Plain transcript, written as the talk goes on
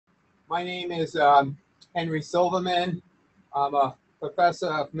My name is Henry Silverman. I'm a professor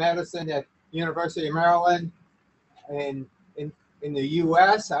of medicine at University of Maryland. In, in the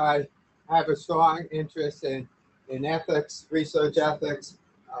U.S., I have a strong interest in ethics, research ethics,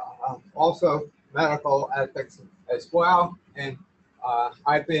 also medical ethics as well. And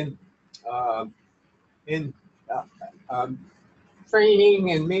I've been in training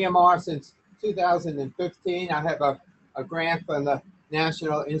in Myanmar since 2015. I have a grant from the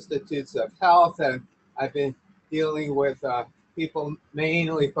National Institutes of Health, and I've been dealing with people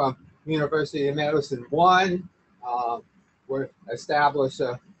mainly from University of Medicine 1. We established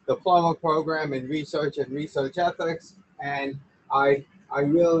a diploma program in research and research ethics, and I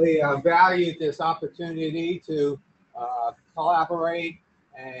really valued this opportunity to collaborate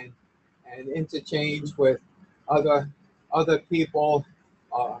and interchange with other people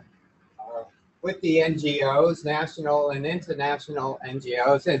with the NGOs, national and international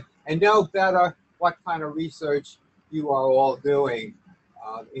NGOs, and know better what kind of research you are all doing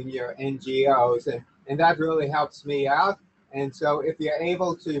in your NGOs, and that really helps me out. And so if you're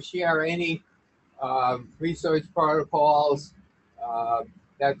able to share any research protocols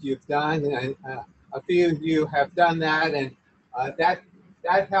that you've done, and a few of you have done that, and that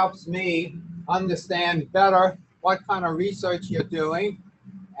helps me understand better what kind of research you're doing,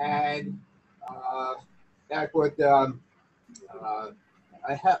 and that would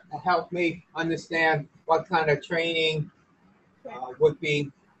help me understand what kind of training would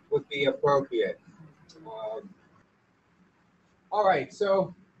be appropriate. All right,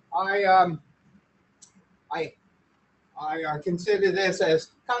 so I consider this as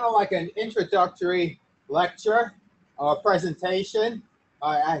kind of like an introductory lecture or presentation.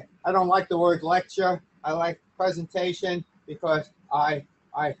 I don't like the word lecture. I like presentation because I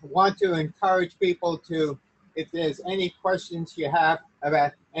want to encourage people to, if there's any questions you have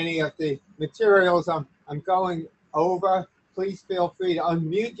about any of the materials I'm going over, please feel free to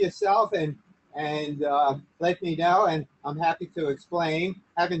unmute yourself and let me know, and I'm happy to explain.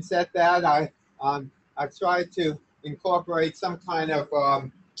 Having said that, I've tried to incorporate some kind of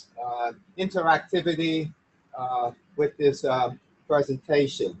interactivity with this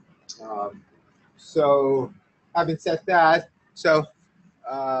presentation. So having said that, so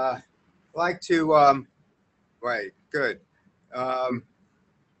I'd like to, right, good.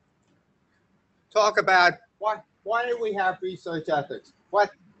 Talk about why do we have research ethics?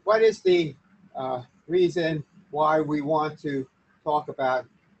 What is the reason why we want to talk about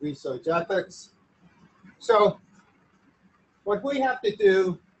research ethics? So what we have to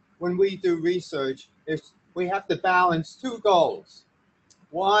do when we do research is we have to balance two goals.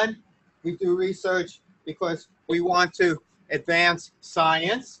 One, we do research because we want to advance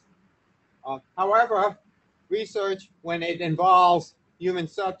science. However, research, when it involves human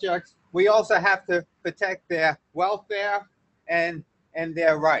subjects, we also have to protect their welfare and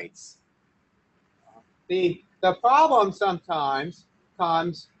their rights. The problem sometimes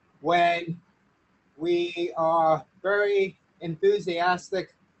comes when we are very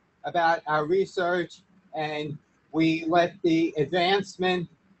enthusiastic about our research and we let the advancement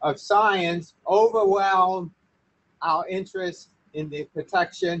of science overwhelm our interest in the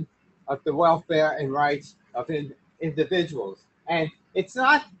protection of the welfare and rights of individuals. And it's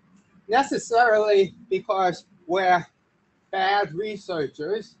not necessarily because we're bad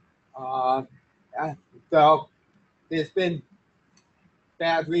researchers, though there's been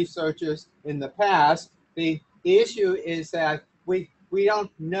bad researchers in the past. The issue is that we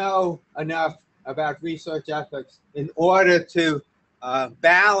don't know enough about research ethics in order to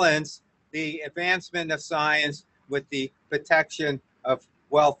balance the advancement of science with the protection of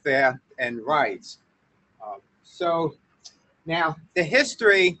welfare and rights. So now the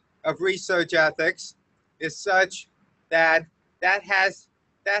history of research ethics is such that has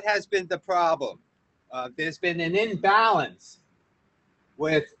been the problem. There's been an imbalance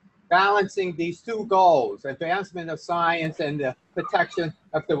with balancing these two goals, advancement of science and the protection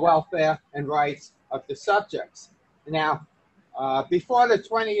of the welfare and rights of the subjects. Now, before the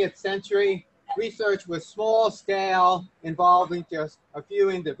 20th century, research was small scale, involving just a few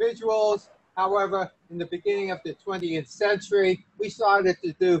individuals. However, in the beginning of the 20th century, we started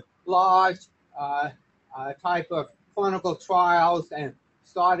to do large type of clinical trials and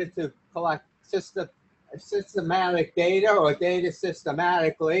started to collect systematic data or data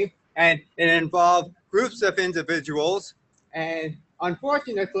systematically, and it involved groups of individuals. And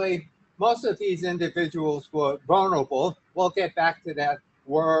unfortunately, most of these individuals were vulnerable. We'll get back to that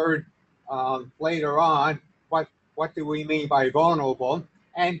word later on. What do we mean by vulnerable?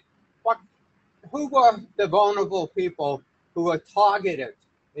 And who were the vulnerable people who were targeted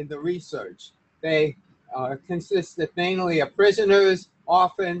in the research. They consisted mainly of prisoners,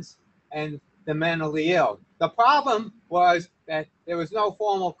 orphans, and the mentally ill. The problem was that there was no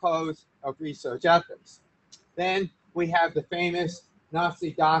formal codes of research ethics. Then we have the famous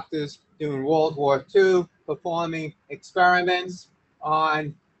Nazi doctors during World War II performing experiments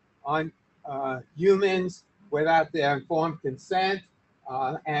on humans without their informed consent,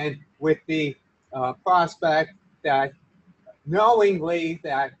 and with the prospect that knowingly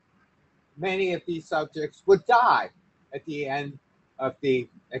that many of these subjects would die at the end of the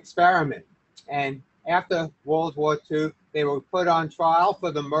experiment. And after World War II, they were put on trial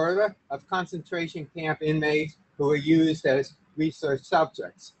for the murder of concentration camp inmates who were used as research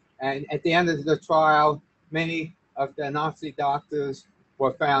subjects. And at the end of the trial, many of the Nazi doctors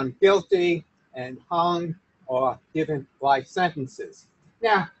were found guilty and hung or given life sentences.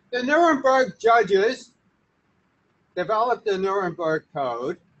 Now, the Nuremberg judges developed the Nuremberg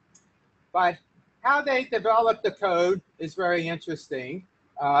Code, but how they developed the code is very interesting.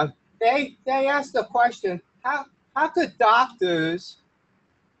 They asked the question, how could doctors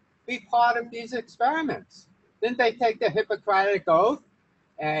be part of these experiments? Didn't they take the Hippocratic Oath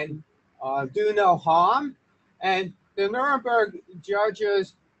and do no harm? And the Nuremberg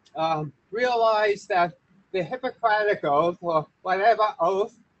judges realized that the Hippocratic Oath, or whatever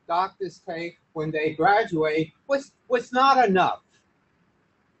oath doctors take when they graduate, was not enough.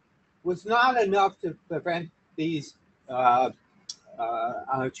 Was not enough to prevent these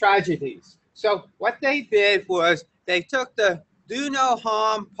tragedies. So what they did was they took the do no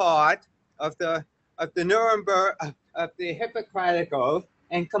harm part of the Nuremberg of the Hippocratic Oath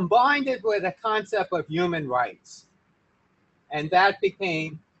and combined it with a concept of human rights, and that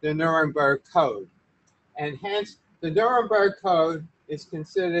became the Nuremberg Code. And hence, the Nuremberg Code is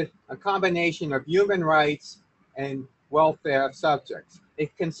considered a combination of human rights and welfare of subjects.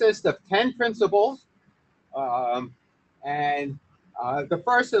 It consists of 10 principles, and the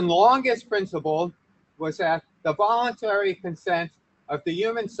first and longest principle was that the voluntary consent of the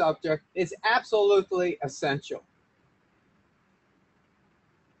human subject is absolutely essential.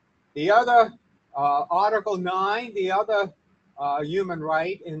 The other, Article 9, the other human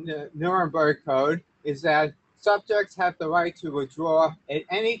right in the Nuremberg Code is that subjects have the right to withdraw at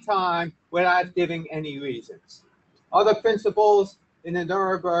any time without giving any reasons. Other principles in the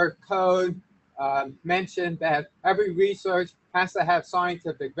Nuremberg Code mention that every research has to have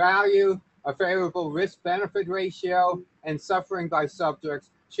scientific value, a favorable risk-benefit ratio, and suffering by subjects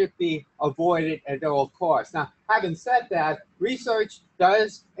should be avoided at all costs. Now, having said that, research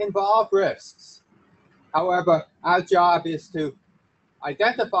does involve risks. However, our job is to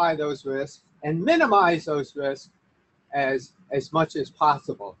identify those risks and minimize those risks as much as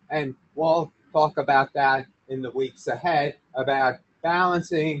possible. And we'll talk about that in the weeks ahead, about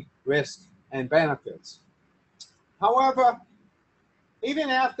balancing risk and benefits. However, even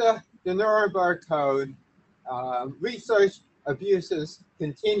after the Nuremberg Code, research abuses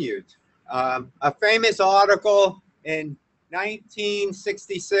continued. A famous article in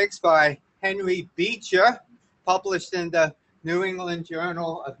 1966 by Henry Beecher, published in the New England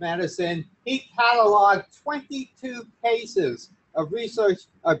Journal of Medicine, he cataloged 22 cases of research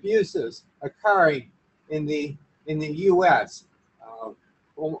abuses occurring in the U.S.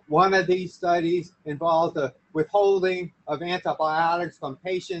 One of these studies involved the withholding of antibiotics from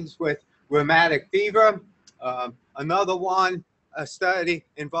patients with rheumatic fever. Another one, a study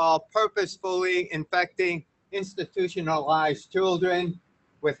involved purposefully infecting institutionalized children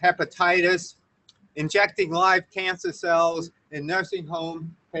with hepatitis, injecting live cancer cells in nursing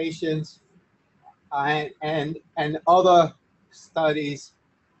home patients, and other studies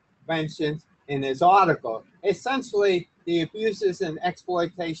mentioned in his article. Essentially, the abuses and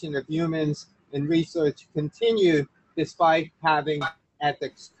exploitation of humans in research continue despite having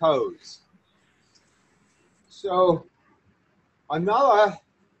ethics codes. So another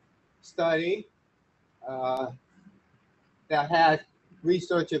study that had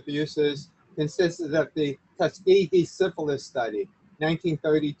research abuses consisted of the Tuskegee syphilis study,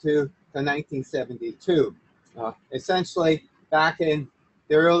 1932 to 1972. Essentially, back in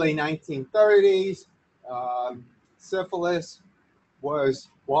the early 1930s, syphilis was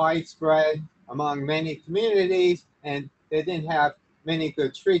widespread among many communities, and they didn't have many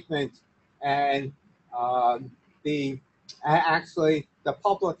good treatments. And actually, the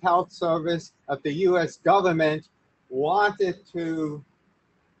Public Health Service of the U.S. government wanted to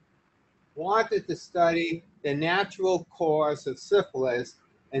study the natural cause of syphilis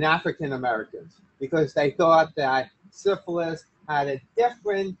in African Americans, because they thought that syphilis had a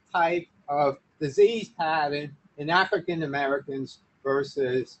different type of disease pattern in African Americans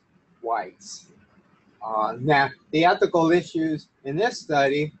versus whites. Now, the ethical issues in this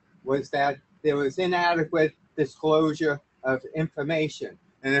study was that there was inadequate disclosure of information.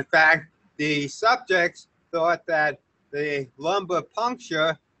 And in fact, the subjects thought that the lumbar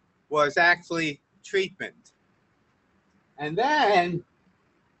puncture was actually treatment. And then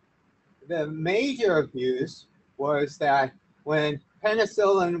the major abuse was that when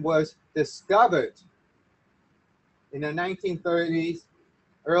penicillin was discovered in the 1930s,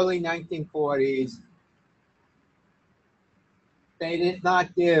 early 1940s, they did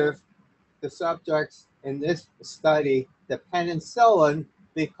not give the subjects in this study the penicillin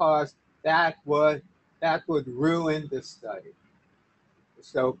because that would ruin the study.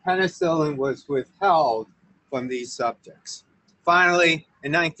 So penicillin was withheld from these subjects. Finally,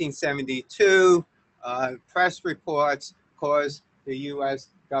 in 1972, press reports caused the U.S.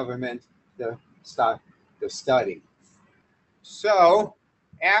 government to stop the study. So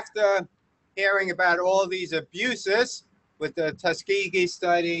after hearing about all these abuses with the Tuskegee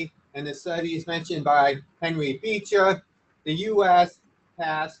study and the studies mentioned by Henry Beecher, the U.S.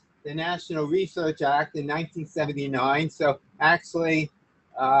 passed the National Research Act in 1979. So actually,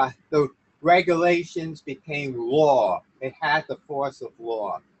 the regulations became law. It had the force of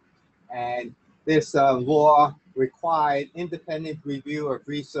law. And this law required independent review of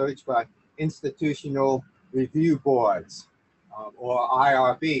research by institutional review boards, or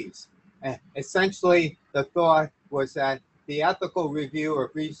IRBs. And essentially, the thought was that the ethical review of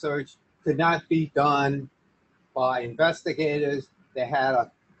research could not be done by investigators. They had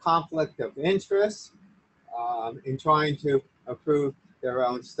a conflict of interest in trying to approve their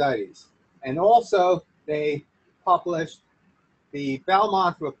own studies. And also, they published the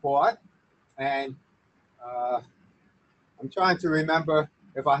Belmont Report, and I'm trying to remember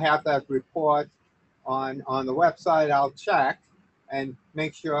if I have that report on the website. I'll check and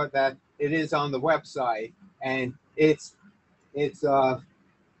make sure that it is on the website. And it's the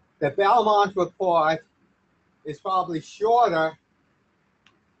Belmont Report is probably shorter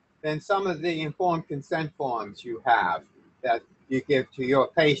than some of the informed consent forms you have that you give to your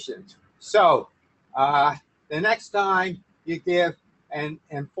patient. So the next time you give an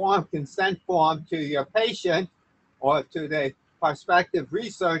informed consent form to your patient or to the prospective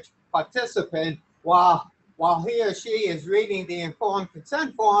research participant, while he or she is reading the informed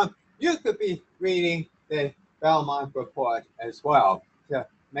consent form, you could be reading the Belmont Report as well to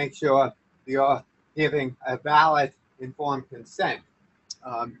make sure you're giving a valid informed consent.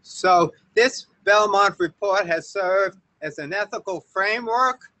 So this Belmont Report has served as an ethical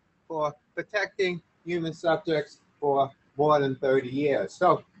framework for protecting human subjects for more than 30 years.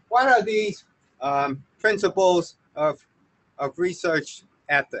 So what are these principles of research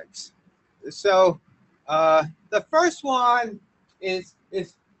ethics? So the first one is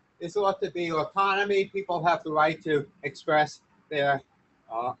thought to be autonomy. People have the right to express their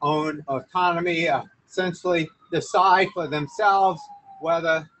own autonomy, essentially decide for themselves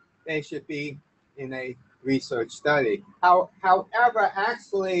whether they should be in a research study. However,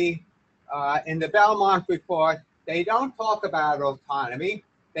 actually, in the Belmont Report, they don't talk about autonomy.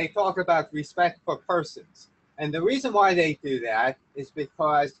 They talk about respect for persons. And the reason why they do that is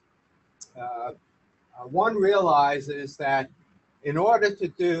because one realizes that in order to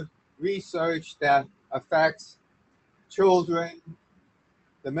do research that affects children,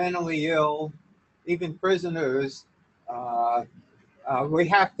 the mentally ill, even prisoners, we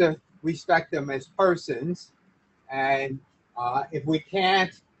have to respect them as persons. And if we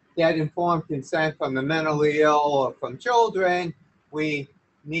can't get informed consent from the mentally ill or from children, we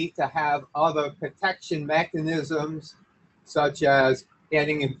need to have other protection mechanisms, such as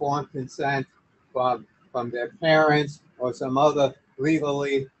getting informed consent from their parents or some other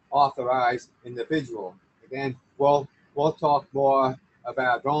legally authorized individual. Again, we'll talk more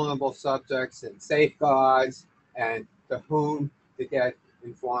about vulnerable subjects and safeguards and to whom to get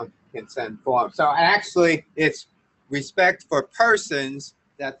informed consent from. So actually, it's respect for persons.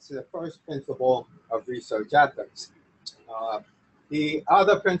 That's the first principle of research ethics. The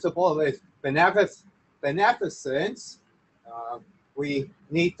other principle is beneficence. We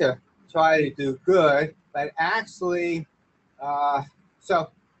need to try to do good, but actually, so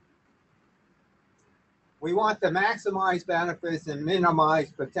we want to maximize benefits and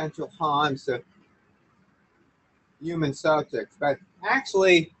minimize potential harms to human subjects. But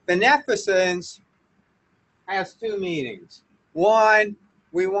actually, beneficence has two meanings. One,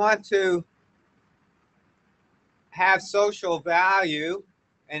 we want to have social value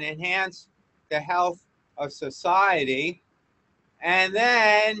and enhance the health of society. And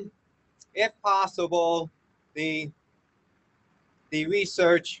then, if possible, the the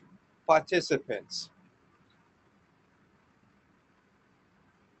research participants.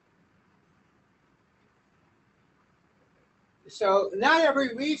 So not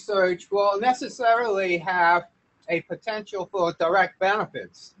every research will necessarily have a potential for direct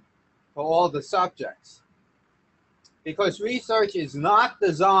benefits for all the subjects, because research is not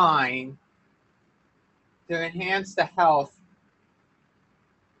designed to enhance the health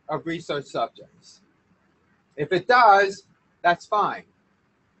of research subjects. If it does, that's fine.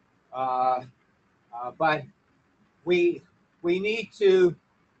 But we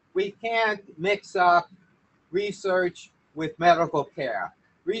can't mix up research with medical care.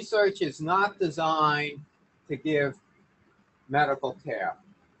 Research is not designed to give medical care.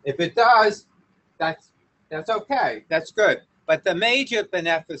 If it does, that's okay, that's good. But the major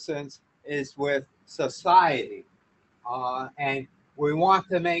beneficence is with society. And we want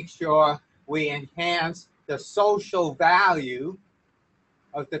to make sure we enhance the social value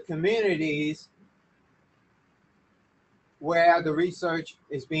of the communities where the research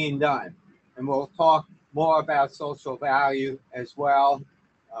is being done. And we'll talk more about social value as well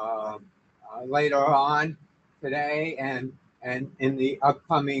later on today and in the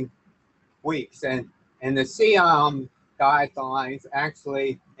upcoming weeks. And the CIOM guidelines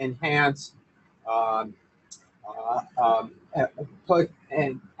actually enhance put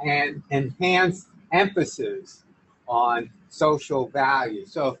an enhanced emphasis on social value.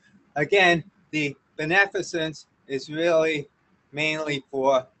 So again, the beneficence is really mainly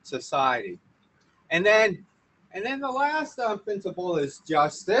for society. And then the last principle is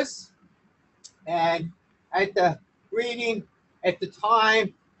justice. And at the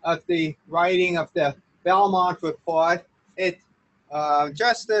time of the writing of the Belmont Report,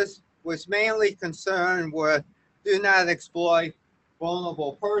 justice was mainly concerned with do not exploit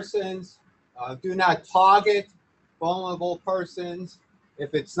vulnerable persons, do not target vulnerable persons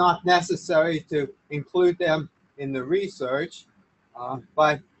if it's not necessary to include them in the research.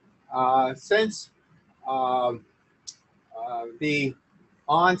 But since the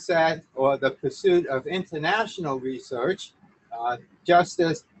onset or the pursuit of international research,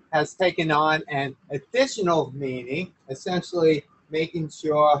 justice has taken on an additional meaning, essentially making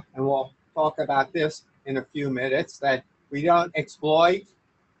sure, and we'll talk about this in a few minutes, that we don't exploit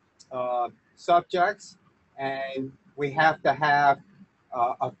subjects, and we have to have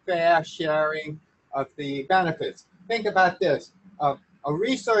a fair sharing of the benefits. Think about this. A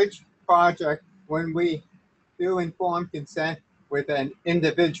research project, when we do informed consent with an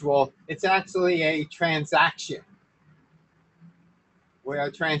individual, it's actually a transaction. We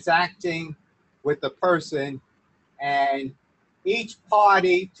are transacting with the person, and each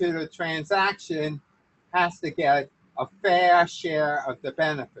party to the transaction has to get a fair share of the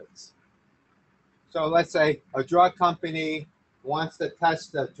benefits. So let's say a drug company wants to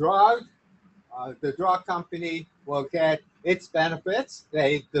test the drug. The drug company will get its benefits.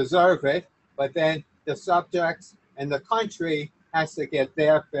 They deserve it. But then the subjects and the country has to get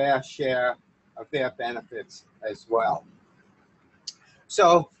their fair share of their benefits as well.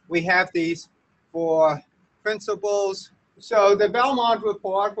 So we have these 4 principles. So the Belmont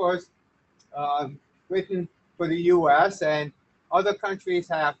Report was written for the US, and other countries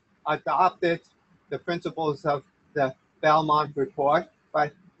have adopted the principles of the Belmont Report,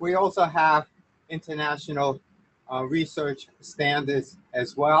 but we also have international research standards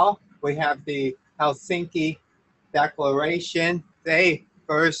as well. We have the Helsinki Declaration. They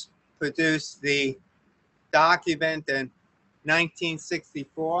first produced the document in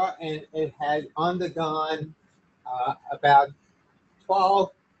 1964, and it had undergone about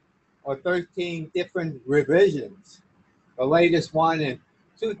 12 or 13 different revisions. The latest one in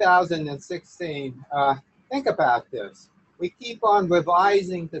 2016. Think about this. We keep on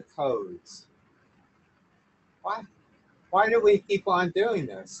revising the codes. Why do we keep on doing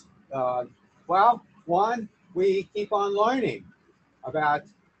this? Well, one, we keep on learning about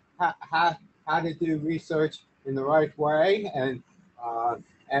how to do research in the right way, and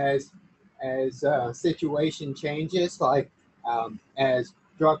as situation changes, like as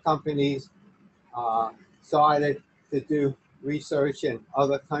drug companies started to do research in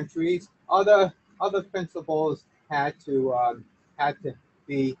other countries, other principles had to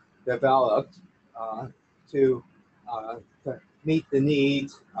be developed to meet the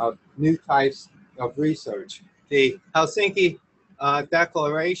needs of new types of research. The Helsinki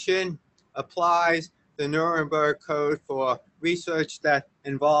Declaration applies the Nuremberg Code for research that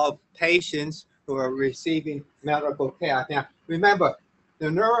involve patients who are receiving medical care. Now, remember,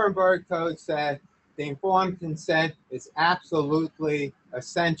 the Nuremberg Code said the informed consent is absolutely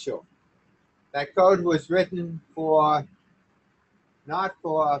essential. That code was written for not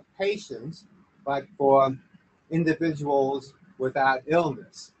for patients, but for individuals without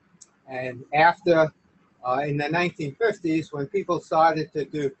illness. And after, in the 1950s, when people started to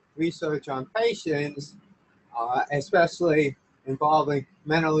do research on patients, especially involving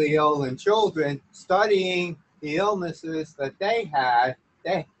mentally ill and children, studying the illnesses that they had,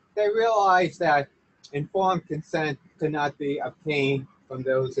 they realized that informed consent could not be obtained from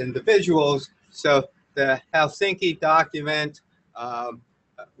those individuals. So the Helsinki document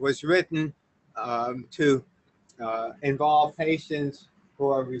was written to involve patients who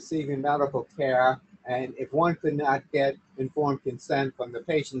are receiving medical care. And if one could not get informed consent from the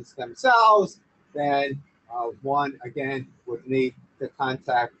patients themselves, then one again would need to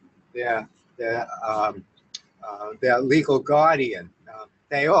contact their legal guardian.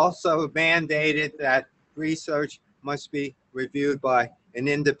 They also mandated that research must be reviewed by an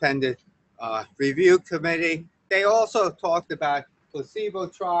independent review committee. They also talked about placebo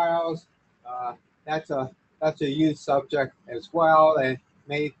trials. That's a huge subject as well, and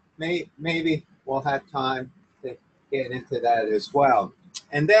maybe we'll have time to get into that as well.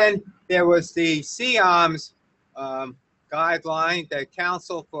 And then there was the CIOMS guideline, the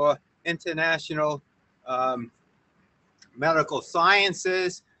Council for International Medical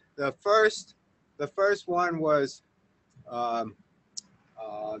Sciences. The first one was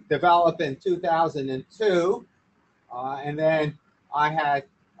developed in 2002, and then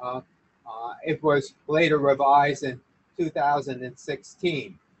it was later revised in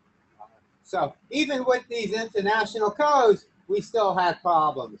 2016. So even with these international codes, we still had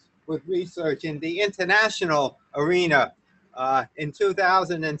problems with research in the international arena. In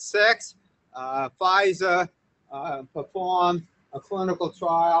 2006, Pfizer performed a clinical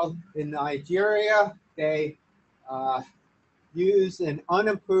trial in Nigeria. They used an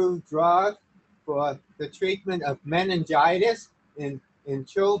unapproved drug for the treatment of meningitis in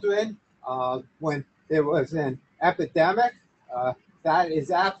children when there was an epidemic. That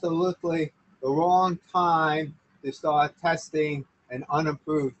is absolutely the wrong time to start testing an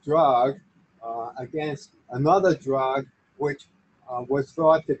unapproved drug against another drug which was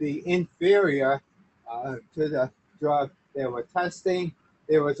thought to be inferior to the drug they were testing.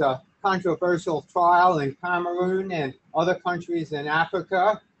 There was a controversial trial in Cameroon and other countries in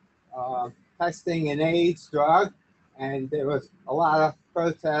Africa testing an AIDS drug, and there was a lot of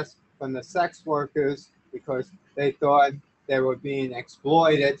protests from the sex workers because they thought they were being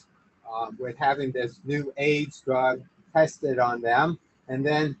exploited with having this new AIDS drug tested on them. And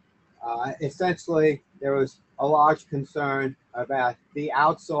then essentially there was a large concern about the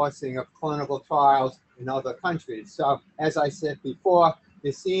outsourcing of clinical trials in other countries. So as I said before, the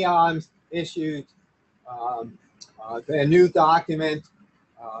CIOMS issued their new document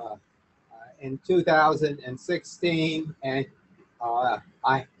in 2016, and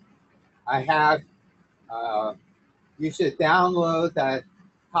I have, you should download that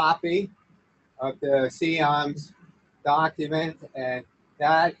copy of the CIOMS document, and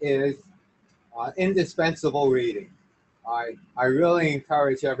that is indispensable reading. I really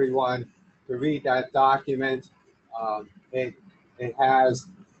encourage everyone to read that document. It has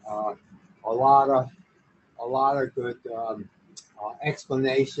a lot of good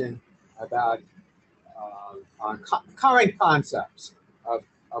explanation about current concepts of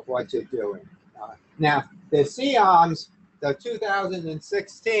what you're doing. Now, the CIOMS, the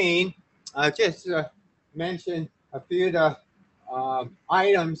 2016, just to mention a few of the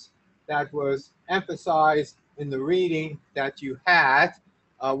items that was emphasized in the reading that you had.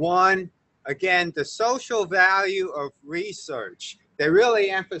 One, again, the social value of research. They really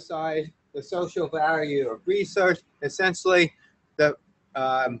emphasize the social value of research, essentially the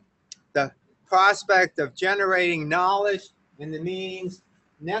prospect of generating knowledge and the means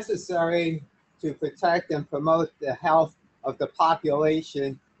necessary to protect and promote the health of the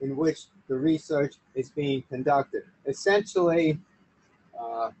population in which the research is being conducted. Essentially,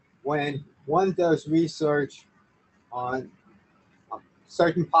 when one does research on a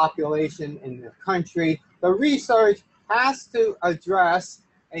certain population in the country, the research has to address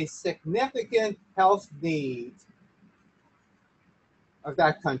a significant health need of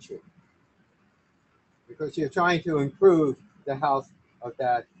that country, because you're trying to improve the health of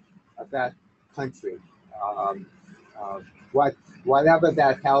that country, whatever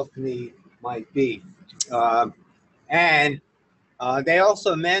that health need might be. And they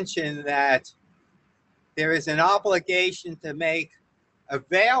also mention that there is an obligation to make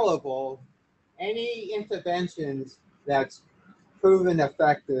available any interventions that's proven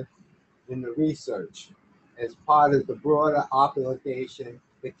effective in the research as part of the broader obligation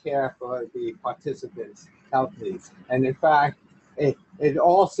to care for the participants' health needs. And in fact, it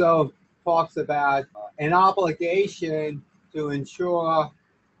also talks about an obligation to ensure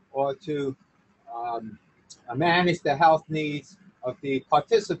or to manage the health needs of the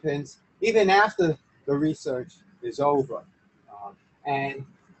participants even after the research is over. And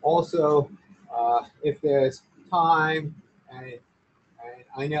also, if there's time and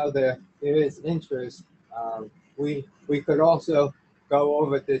I know that there is interest, we could also go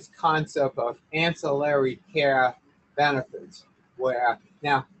over this concept of ancillary care benefits, where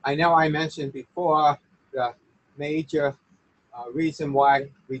now I know I mentioned before the major reason why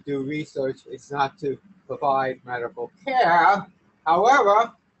we do research is not to provide medical care.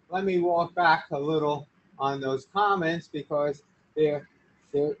 However, let me walk back a little on those comments because there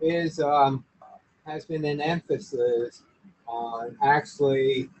is has been an emphasis on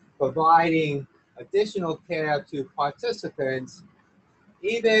actually providing additional care to participants,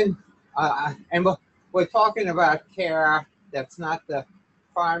 even and we're talking about care that's not the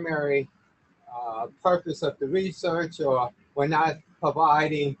primary purpose of the research, or we're not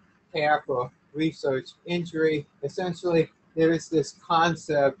providing care for research injury. Essentially, there is this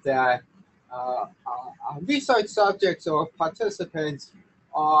concept that research subjects or participants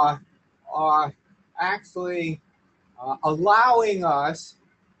are actually allowing us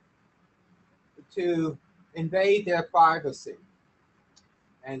to invade their privacy.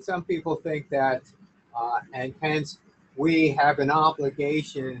 And some people think that, and hence we have an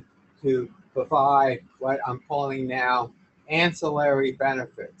obligation to provide what I'm calling now ancillary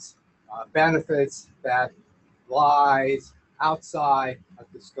benefits, benefits that lies outside of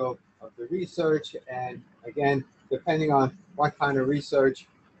the scope of the research. And again, depending on what kind of research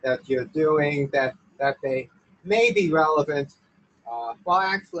that you're doing, that they may be relevant. Well,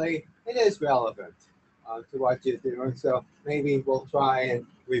 actually, it is relevant to what you're doing. So maybe we'll try and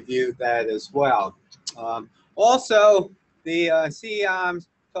review that as well. Also, the CEOMs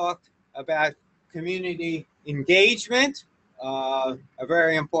talked about community engagement, a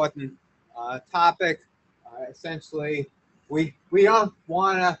very important topic. Essentially, we don't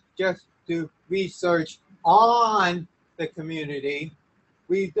want to just do research on the community.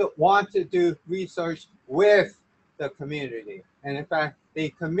 We want to do research with the community. And in fact, the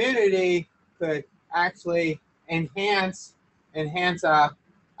community could actually enhance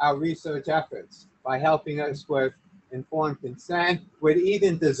our research efforts by helping us with informed consent, with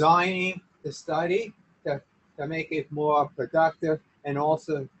even designing the study to make it more productive, and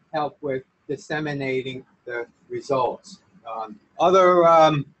also help with disseminating the results. Other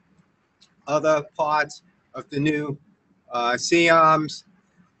parts of the new CEOMS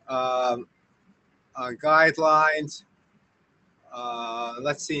guidelines.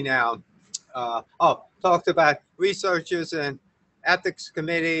 Let's see now. Talked about researchers and ethics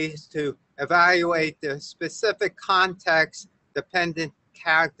committees to evaluate the specific context-dependent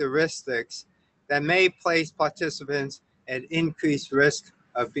characteristics that may place participants at increased risk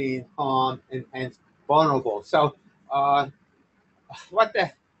of being harmed and hence vulnerable. So, what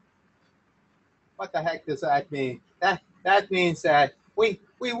the heck does that mean? That means that we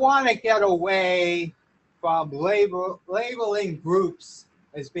want to get away from labeling groups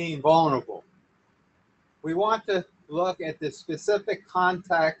as being vulnerable. We want to look at the specific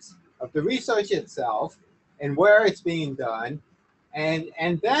context of the research itself and where it's being done, and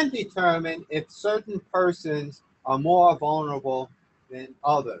then determine if certain persons are more vulnerable than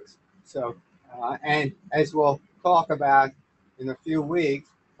others. So, and as we'll talk about in a few weeks,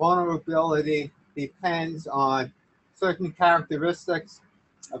 vulnerability depends on certain characteristics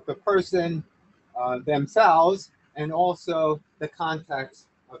of the person themselves, and also the context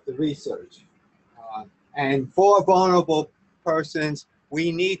of the research. And for vulnerable persons,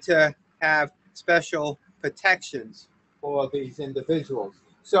 we need to have special protections for these individuals.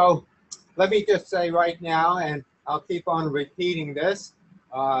 So let me just say right now, and I'll keep on repeating this,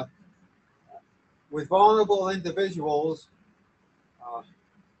 with vulnerable individuals,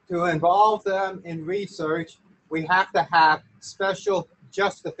 to involve them in research, we have to have special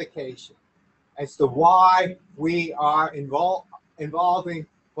justification as to why we are involving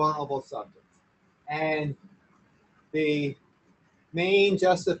vulnerable subjects. And the main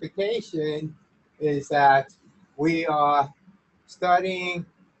justification is that we are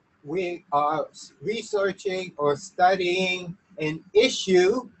researching or studying an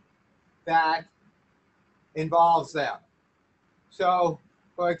issue that involves them. So,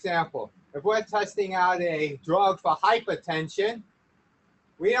 for example, if we're testing out a drug for hypertension,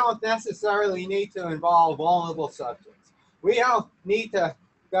 we don't necessarily need to involve vulnerable subjects. We don't need to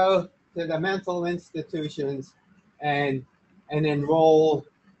go to the mental institutions and enroll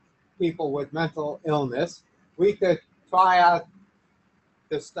people with mental illness. We could try out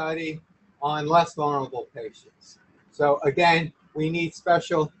the study on less vulnerable patients. So again, we need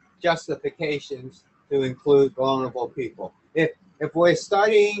special justifications to include vulnerable people. If we're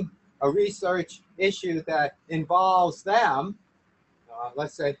studying a research issue that involves them,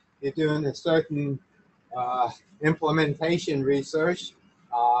 let's say you're doing a certain implementation research,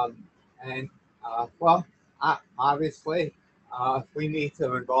 and well, obviously we need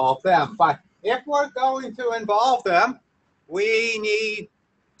to involve them. But if we're going to involve them, we need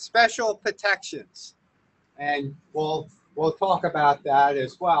special protections, and we'll talk about that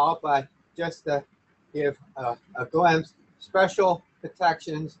as well. But just to give a glimpse, special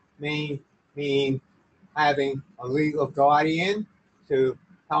protections mean having a legal guardian to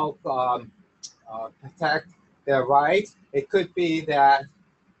help protect their rights. It could be that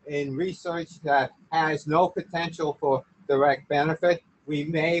in research that has no potential for direct benefit, we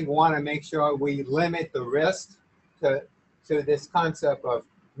may want to make sure we limit the risk to this concept of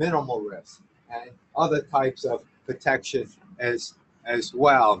minimal risk and other types of protection as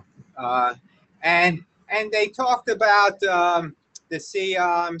well. And they talked about the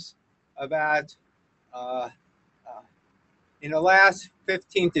CIOMs, about in the last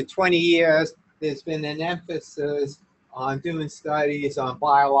 15 to 20 years, there's been an emphasis on doing studies on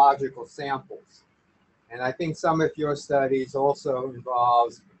biological samples. And I think some of your studies also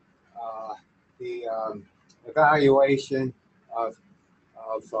involves the evaluation of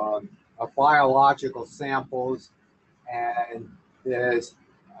biological samples, and there's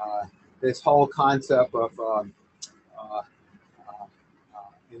this whole concept of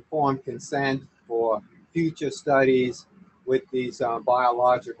informed consent for future studies with these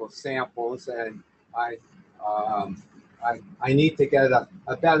biological samples, and I need to get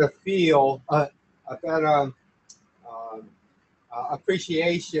a better feel, a better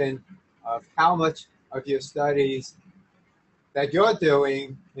appreciation of how much of your studies that you're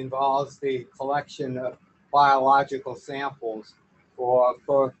doing involves the collection of biological samples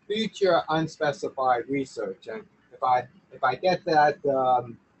for future unspecified research. And if I get that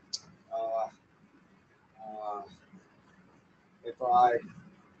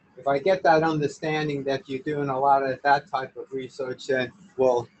if I get that understanding that you're doing a lot of that type of research, then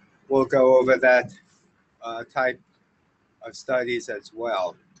we'll go over that type of studies as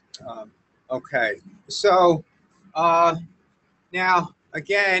well. Okay, so now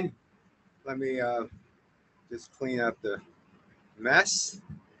again, let me just clean up the mess.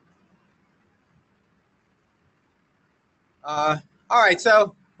 All right,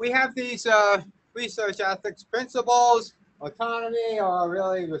 so we have these research ethics principles: autonomy, or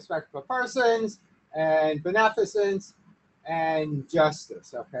really respect for persons, and beneficence, and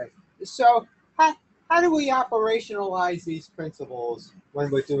justice. Okay, so how do we operationalize these principles when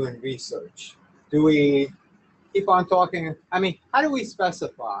we're doing research? Do we keep on talking? I mean, how do we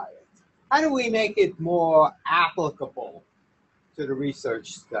specify it? How do we make it more applicable to the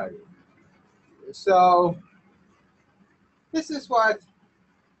research study? So this is what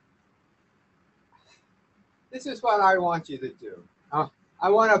I want you to do. I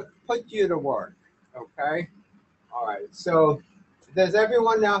want to put you to work, okay? All right, so does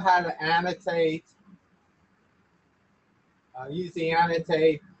everyone know how to annotate? Use the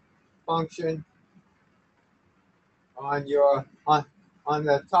annotate function. On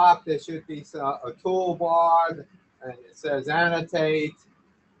the top, there should be a toolbar, and it says annotate.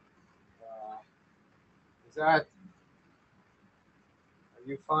 Are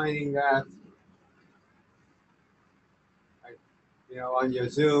you finding that? You know, on your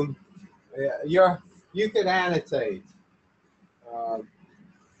Zoom, you could annotate.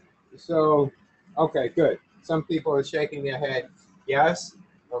 So, okay, good. Some people are shaking their head. Yes.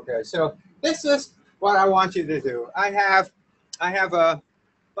 Okay. So this is what I want you to do. I have a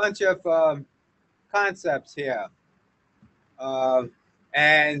bunch of concepts here,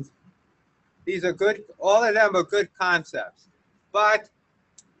 and these are good. All of them are good concepts, but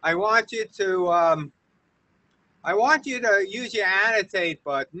I want you to use your annotate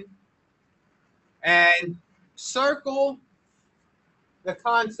button and circle the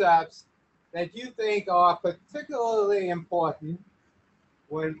concepts that you think are particularly important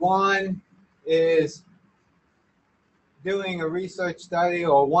when one is doing a research study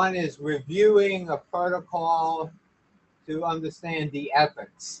or one is reviewing a protocol to understand the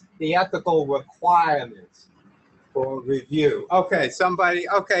ethics, the ethical requirements for review. Okay,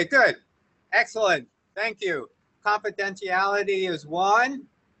 okay, good. Excellent. Thank you. Confidentiality is one.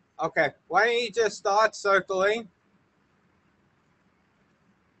 Okay, why don't you just start circling?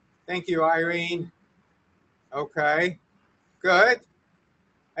 Thank you, Irene. Okay, good.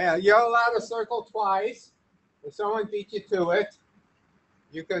 Yeah, you're allowed to circle twice if someone beat you to it.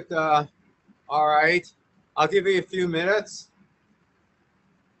 You could, all right. I'll give you a few minutes.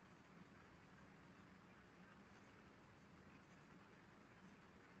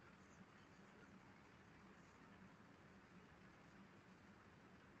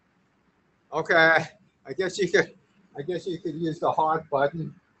 Okay. I guess you could use the heart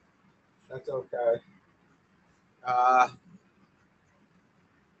button. That's okay. Uh,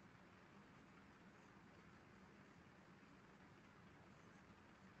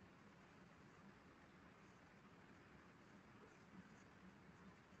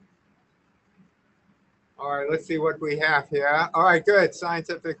 all right, let's see what we have here. All right, good.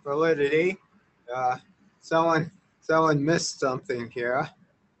 Scientific validity. Uh, someone missed something here.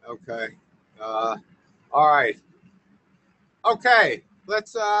 Okay. Uh, all right. Okay.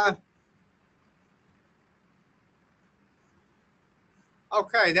 Let's.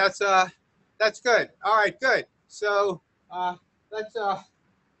 Okay. That's good. All right. Good. So let's.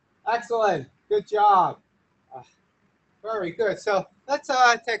 Excellent. Good job. Uh, very good. So let's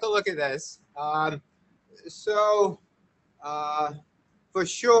take a look at this. So uh, for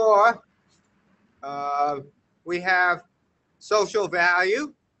sure, uh, we have social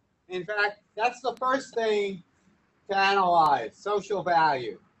value. In fact, that's the first thing to analyze, social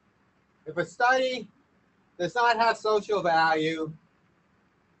value. If a study does not have social value,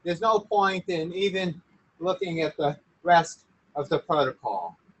 there's no point in even looking at the rest of the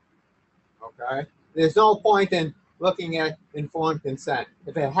protocol. Okay? There's no point in looking at informed consent.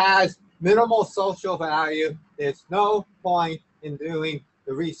 If it has minimal social value, there's no point in doing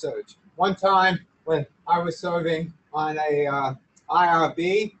the research. One time when I was serving on a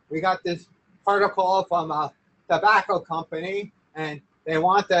IRB, we got this protocol from a tobacco company, and they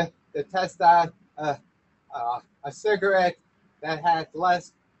wanted to test out a cigarette that had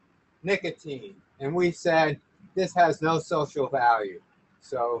less nicotine. And we said, this has no social value.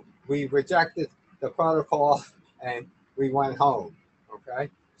 So we rejected the protocol and we went home, okay?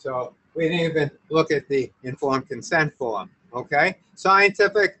 So we didn't even look at the informed consent form, okay?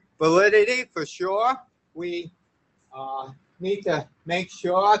 Scientific validity, for sure. We need to make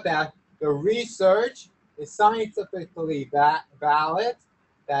sure that the research is scientifically valid,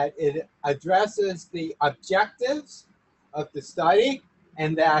 that it addresses the objectives of the study,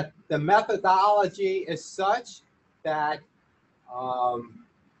 and that the methodology is such that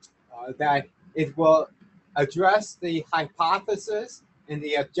that it will address the hypothesis and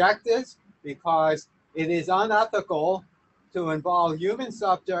the objectives, because it is unethical to involve human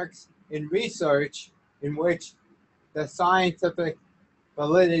subjects in research in which the scientific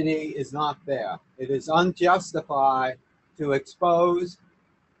validity is not there. It is unjustified to expose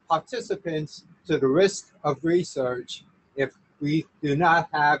participants to the risk of research if we do not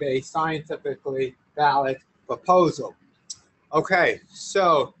have a scientifically valid proposal. Okay,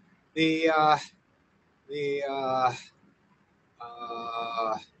 so the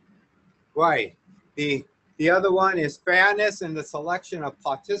right, the other one is fairness in the selection of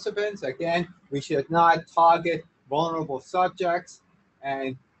participants. Again, we should not target vulnerable subjects,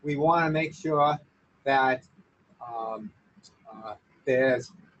 and we want to make sure that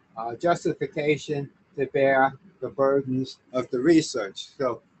there's justification to bear the burdens of the research.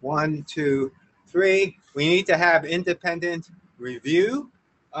 So 1, 2, 3, we need to have independent review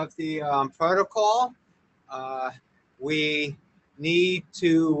of the protocol. We need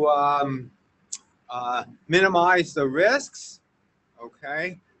to minimize the risks,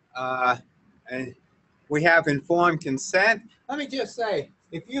 okay? And we have informed consent. Let me just say,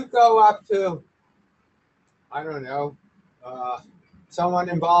 if you go up to, I don't know, someone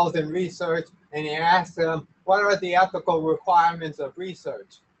involved in research, and you ask them, what are the ethical requirements of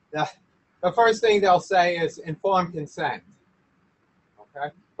research? The first thing they'll say is informed consent,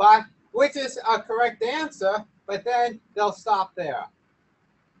 okay? But, which is a correct answer, but then they'll stop there.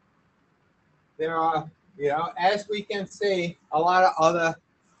 There are, you know, as we can see, a lot of other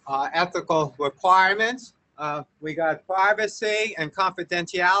ethical requirements. We got privacy and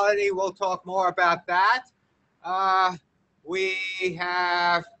confidentiality. We'll talk more about that. We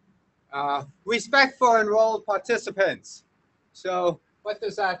have respect for enrolled participants. So what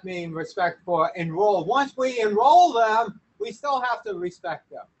does that mean, respect for enrolled? Once we enroll them, we still have to respect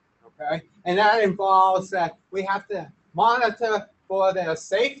them, okay? And that involves that we have to monitor for their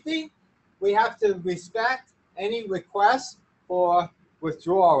safety. We have to respect any requests for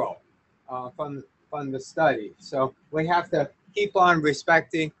withdrawal from the study. So we have to keep on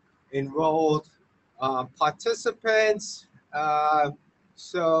respecting enrolled participants.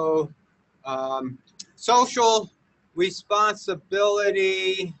 Social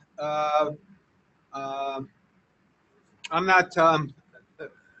responsibility. I'm not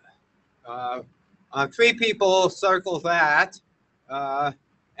Three people circle that,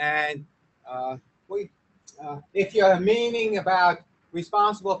 and if you're meaning about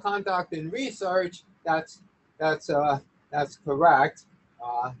responsible conduct in research, that's correct,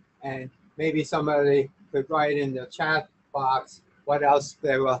 and maybe somebody could write in the chat box what else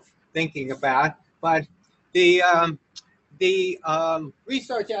they were thinking about. But the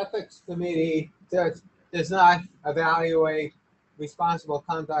Research Ethics Committee does not evaluate responsible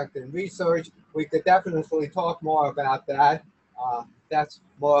conduct in research. We could definitely talk more about that. That's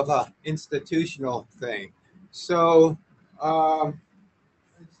more of an institutional thing. So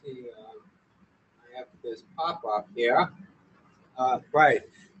let's see. I have this pop-up here. Right.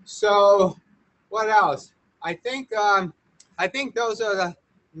 So what else? I think those are the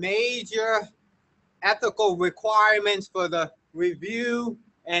major ethical requirements for the review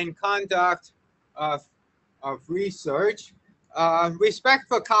and conduct of research. Respect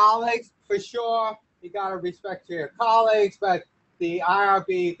for colleagues, for sure. You got to respect your colleagues, but the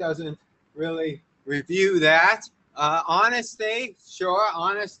IRB doesn't really review that. Honesty, sure,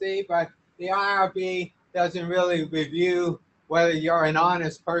 honesty, but the IRB doesn't really review whether you're an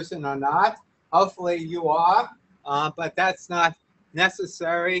honest person or not. Hopefully you are, but that's not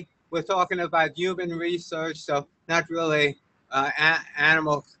necessary. We're talking about human research, so not really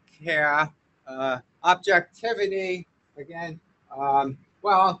animal care. Objectivity, again,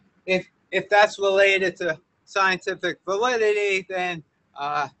 well, if that's related to scientific validity, then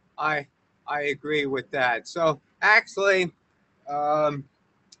I agree with that. So actually,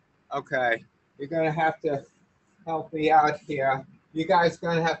 okay, you're going to have to help me out here. You guys are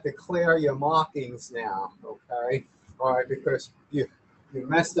going to have to clear your markings now, okay? All right, because you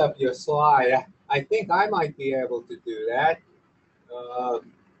messed up your slide. I think I might be able to do that.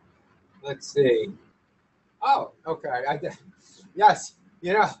 Let's see. Oh, okay. Yes,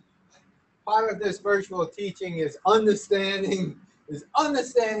 you know, part of this virtual teaching is understanding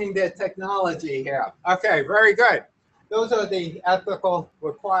the technology here. Okay, very good. Those are the ethical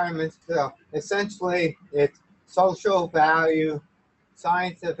requirements. So essentially, it's social value,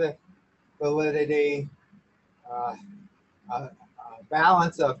 scientific validity,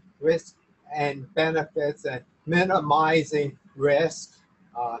 balance of risk and benefits, and minimizing risk,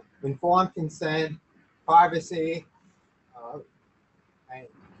 informed consent, privacy, and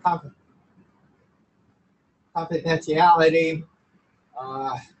confidentiality,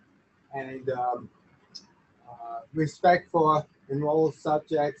 and respect for enrolled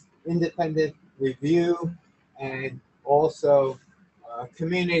subjects, independent review, and also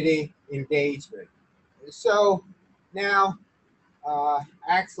community engagement. So now,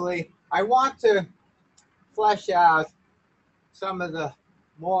 actually, I want to flesh out some of the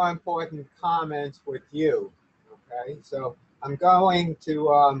more important comments with you. Okay, so I'm going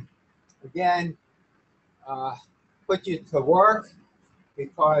to again put you to work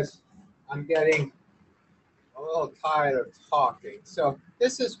because I'm getting a little tired of talking. So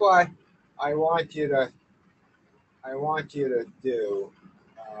this is what I want you to do.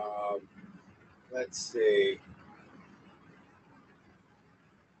 Let's see.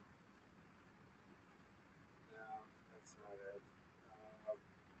 No, that's not it.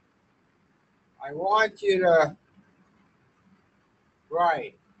 I want you to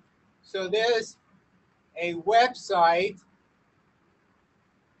write. So there's a website.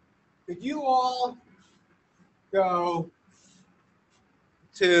 Could you all go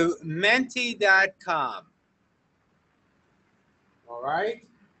to menti.com? All right.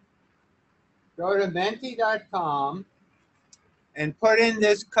 Go to menti.com and put in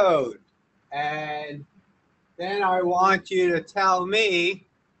this code. And then I want you to tell me,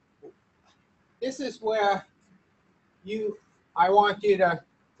 this is where I want you to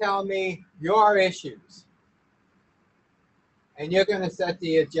tell me your issues. And you're going to set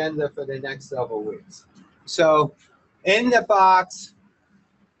the agenda for the next several weeks. So in the box,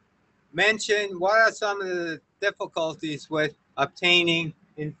 mention what are some of the difficulties with obtaining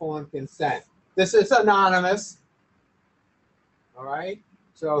informed consent. This is anonymous. All right.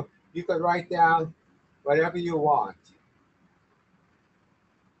 So you could write down whatever you want.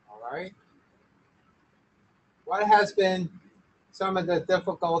 All right. What has been some of the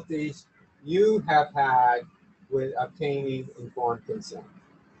difficulties you have had with obtaining informed consent?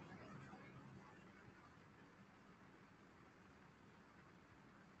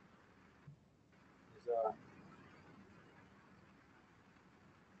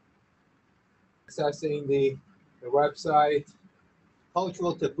 Accessing the website,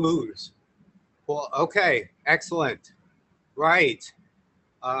 cultural taboos. Well, okay, excellent. Right.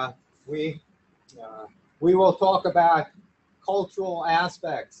 We will talk about cultural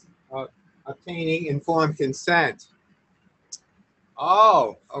aspects obtaining informed consent.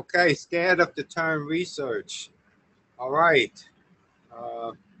 Oh, okay, scared of the term research. All right.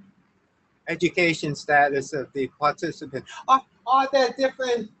 Education status of the participant. Are there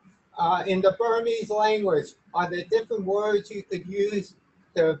different, in the Burmese language, are there different words you could use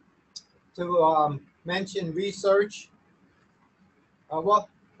to mention research?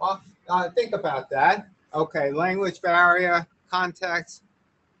 Think about that. Okay, language barrier, context,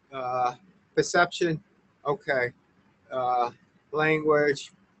 perception. Okay,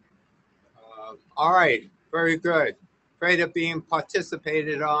 language. All right, very good. Afraid of being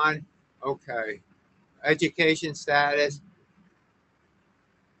participated on. Okay, education status.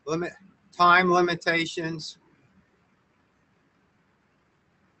 Time limitations.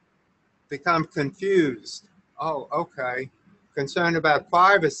 Become confused. Oh, okay. Concerned about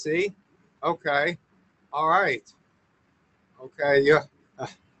privacy. Okay. All right. Okay. Yeah.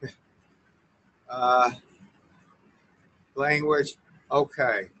 Language.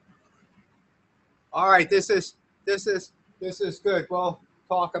 Okay. All right. This is good. We'll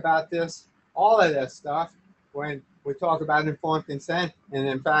talk about this, all of this stuff, when we talk about informed consent. And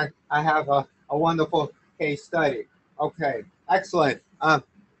in fact, I have a wonderful case study. Okay. Excellent. I'll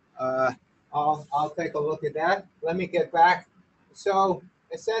take a look at that. Let me get back. So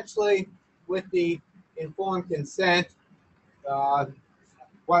essentially, with the informed consent,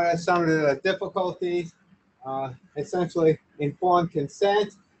 what are some of the difficulties? Essentially, informed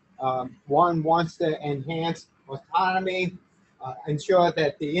consent. One wants to enhance autonomy, ensure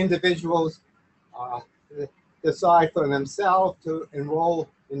that the individuals decide for themselves to enroll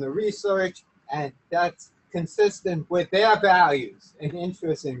in the research, and that's consistent with their values and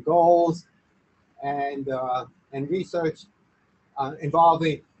interests and goals, and research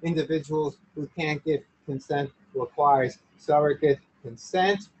involving individuals who can't give consent requires surrogate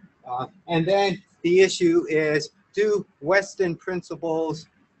consent. And then the issue is, do Western principles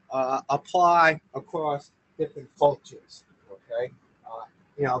apply across different cultures? Okay,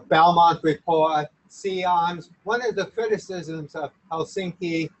 Belmont Report, SEOMS. One of the criticisms of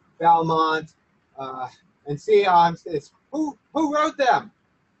Helsinki, Belmont, and SEOMS is who wrote them?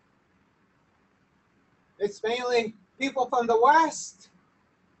 It's mainly people from the West.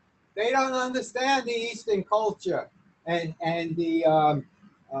 They don't understand the Eastern culture, and the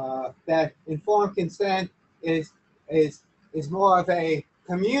that informed consent is more of a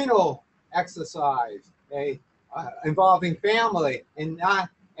communal exercise, involving family, and not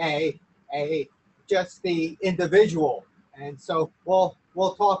a just the individual. And so we'll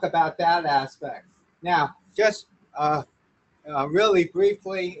talk about that aspect. Now, just really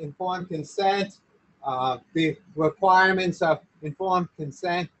briefly, informed consent. The requirements of informed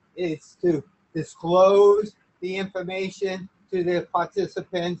consent is to disclose the information to the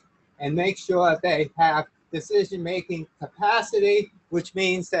participants and make sure they have decision-making capacity, which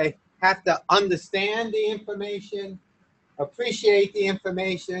means they have to understand the information, appreciate the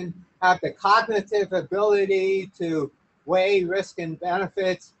information, have the cognitive ability to weigh risk and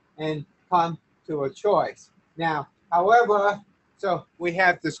benefits, and come to a choice. Now, however, so we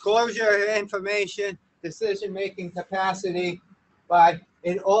have disclosure information, decision-making capacity, but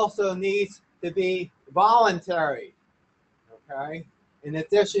it also needs to be voluntary, okay, in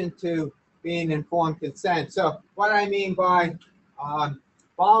addition to being informed consent. So what I mean by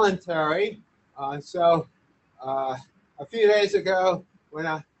voluntary, a few days ago when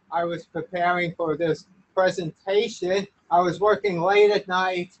I was preparing for this presentation, I was working late at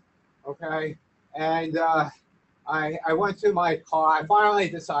night, okay, and I went to my car. I finally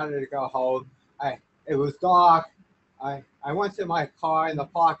decided to go home. It was dark. I went to my car in the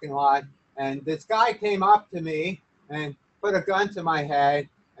parking lot, and this guy came up to me and put a gun to my head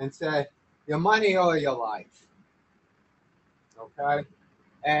and said, "Your money or your life." Okay?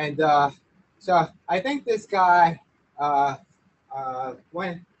 And so I think this guy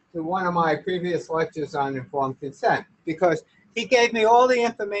went to one of my previous lectures on informed consent, because he gave me all the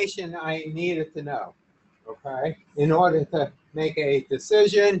information I needed to know, okay, in order to make a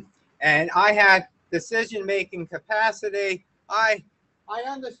decision. And I had decision-making capacity. I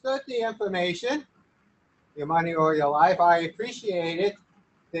understood the information, your money or your life. I appreciated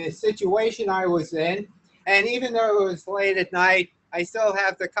the situation I was in. And even though it was late at night, I still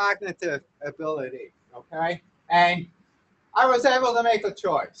have the cognitive ability, okay? And I was able to make a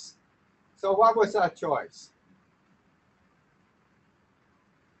choice. So what was that choice?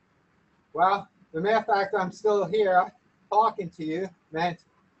 Well, the mere fact I'm still here talking to you meant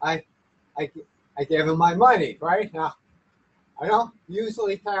I gave him my money, right? Now, I don't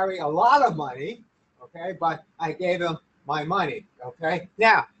usually carry a lot of money, okay, but I gave him my money, okay?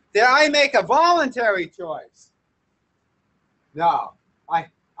 Now, Did I make a voluntary choice? No.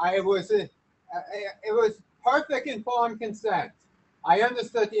 It was perfect informed consent. I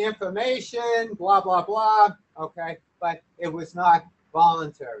understood the information, blah, blah, blah, okay, but it was not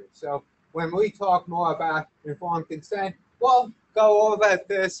voluntary. So when we talk more about informed consent, we'll go over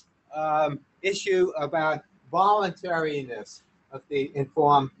this issue about voluntariness of the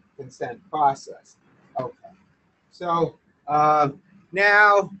informed consent process. Okay. So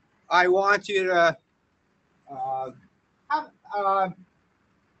now I want you to how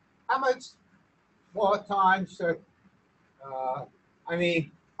much more time should I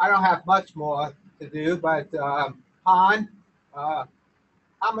mean, I don't have much more to do, but Han, how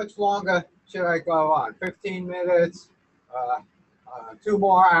much longer should I go on? 15 minutes, 2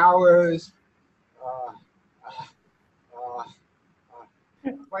 more hours,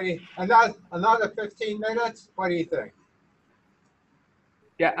 what do you, another 15 minutes? What do you think?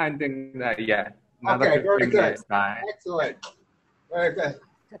 Yeah, I think that, yeah. Another Okay, very 15 good. minutes time. Excellent. Very good.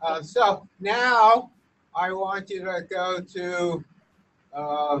 So now I want you to go to,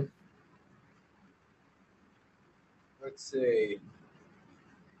 let's see.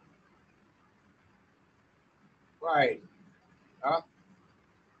 Right.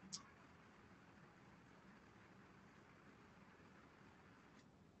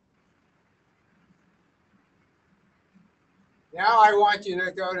 Now I want you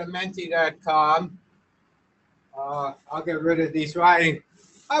to go to menti.com. I'll get rid of these writing.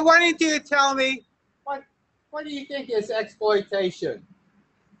 I wanted you to tell me what do you think is exploitation?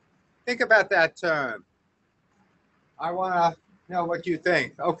 Think about that term. I want to know what you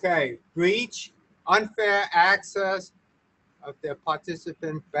think. Okay, breach, unfair access of their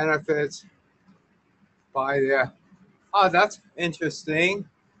participant benefits by their. Oh, that's interesting.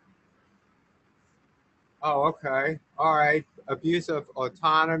 Oh, okay. All right. Abuse of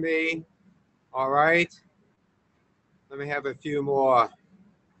autonomy. All right. Let me have a few more.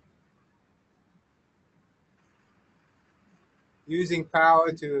 Using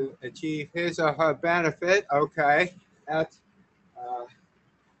power to achieve his or her benefit. Okay. That's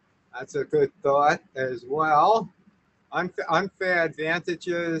a good thought as well. Unfair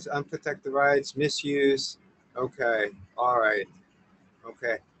advantages, unprotected rights, misuse. Okay. All right.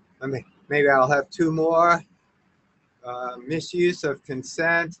 Okay. Maybe I'll have 2 more. Misuse of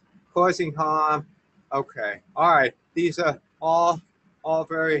consent, causing harm. Okay. All right. These are all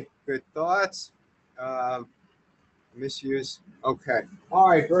very good thoughts. Misuse. Okay. All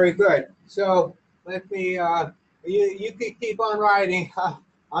right. Very good. So let me. You can keep on writing.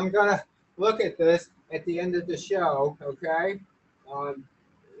 I'm gonna look at this at the end of the show. Okay.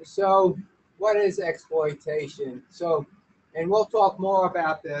 So what is exploitation? So, and we'll talk more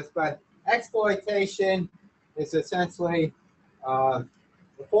about this, but exploitation is essentially,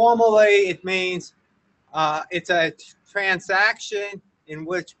 formally, it means it's a transaction in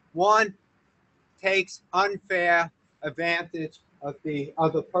which one takes unfair advantage of the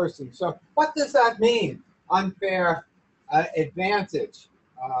other person. So what does that mean, unfair advantage?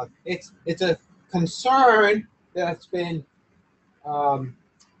 It's a concern that's been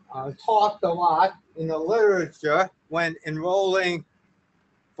talked a lot in the literature when enrolling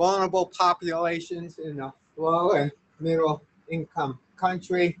vulnerable populations in a low and middle income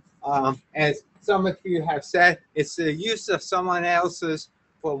country. As some of you have said, it's the use of someone else's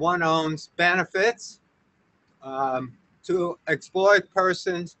for one's own benefits. To exploit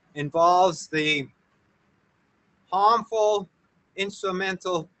persons involves the harmful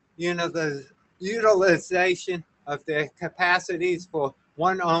instrumental utilization of their capacities for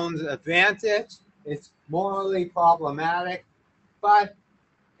one's own advantage. It's morally problematic, but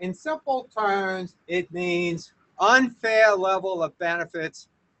in simple terms, it means unfair level of benefits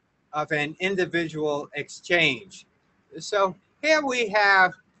of an individual exchange. So here we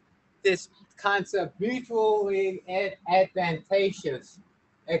have this concept, mutually advantageous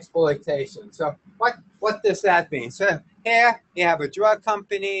exploitation. So what does that mean? So here you have a drug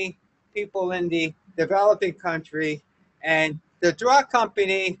company, people in the developing country, and the drug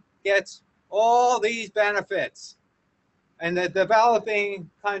company gets all these benefits, and the developing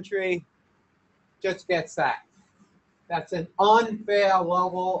country just gets that. That's an unfair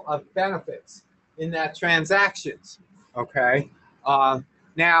level of benefits in that transactions. Okay.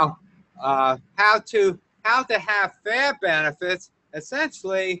 Now, how to have fair benefits?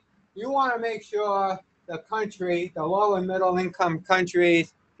 Essentially, you want to make sure the country, the low and middle income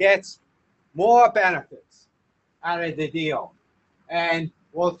countries, gets more benefits out of the deal, and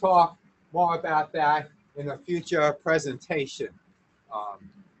we'll talk more about that in a future presentation.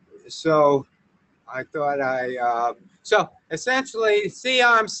 So I thought I So essentially,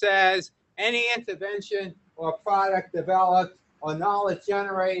 COM says any intervention or product developed or knowledge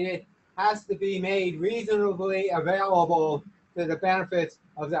generated has to be made reasonably available to the benefits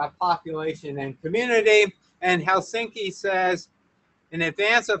of that population and community. And Helsinki says, in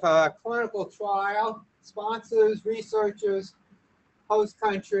advance of a clinical trial, sponsors, researchers, host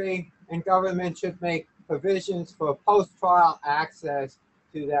country, and government should make provisions for post-trial access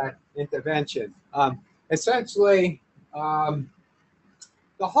to that intervention. Essentially, the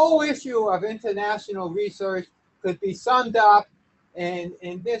whole issue of international research could be summed up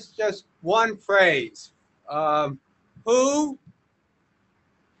in this just one phrase. Who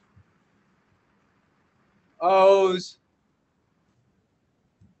owes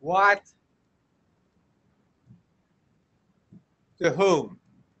what to whom?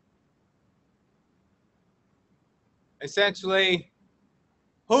 Essentially,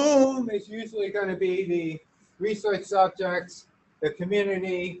 whom is usually going to be the research subjects, the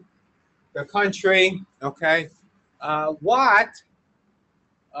community, the country, okay? What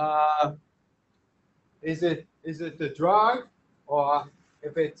is it the drug, or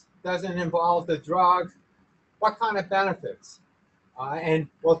if it doesn't involve the drug, what kind of benefits? And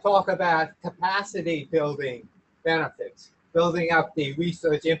we'll talk about capacity building benefits, building up the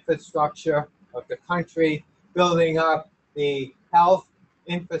research infrastructure of the country, building up the health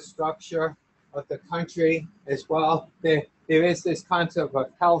infrastructure of the country as well. There is this concept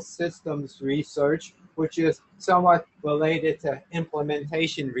of health systems research, which is somewhat related to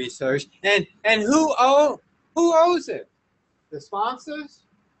implementation research. And who owes it? The sponsors,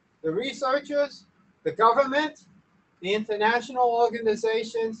 the researchers, the government, the international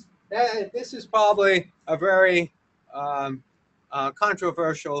organizations. This is probably a very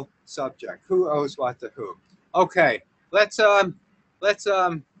controversial subject. Who owes what to whom? Okay, let's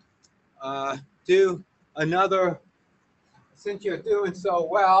do another. Since you're doing so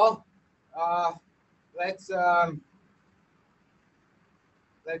well, let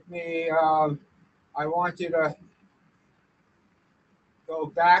me. I want you to go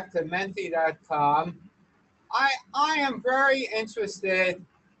back to menti.com. I am very interested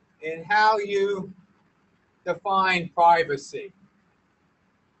in how you define privacy,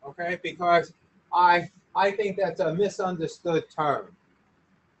 okay? Because I think that's a misunderstood term.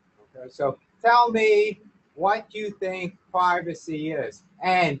 Okay, so tell me what you think privacy is,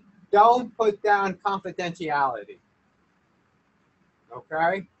 and don't put down confidentiality.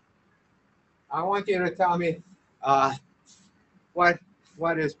 Okay? I want you to tell me what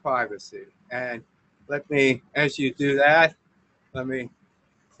is privacy, and let me, as you do that, let me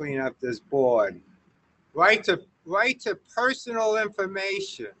clean up this board. Right to personal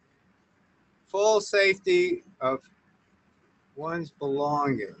information, full safety of one's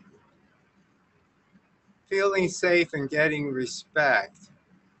belonging, feeling safe and getting respect,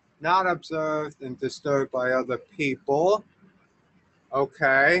 not observed and disturbed by other people.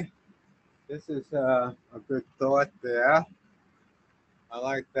 Okay, this is a good thought there. I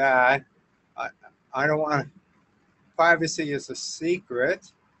like that. I don't want to, privacy is a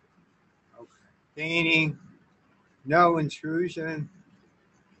secret. Okay. Gaining no intrusion.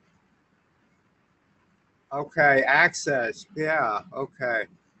 Okay, access, yeah, okay.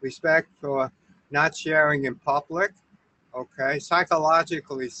 Respect for not sharing in public. Okay,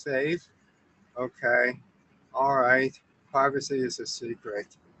 psychologically safe. Okay, all right. Privacy is a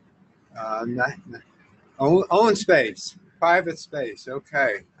secret. Own space, private space.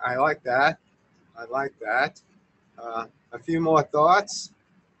 Okay, I like that. I like that. A few more thoughts.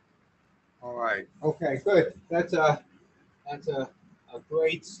 All right. Okay, good. That's a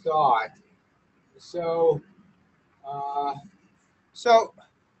great start. So, so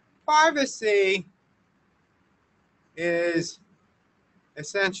privacy is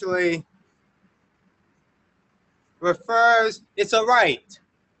essentially it's a right.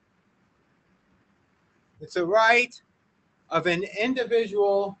 It's a right of an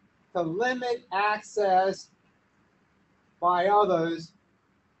individual to limit access by others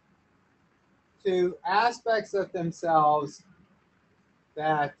to aspects of themselves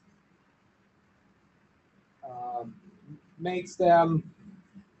that makes them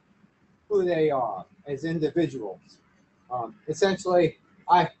who they are as individuals. Essentially,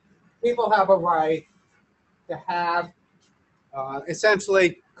 people have a right to have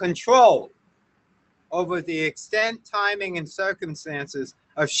essentially control over the extent, timing, and circumstances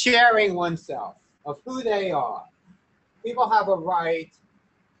of sharing oneself, of who they are. People have a right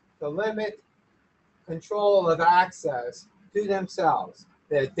to limit control of access to themselves,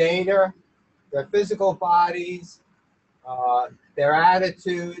 their data, their physical bodies, their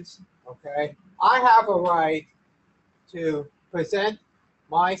attitudes, okay? I have a right to present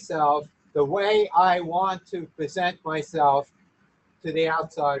myself the way I want to present myself to the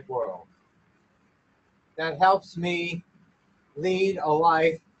outside world. That helps me lead a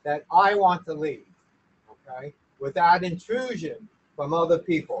life that I want to lead, okay, without intrusion from other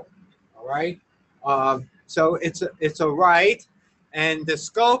people, all right? So it's a right, and the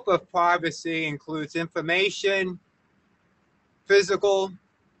scope of privacy includes information, physical,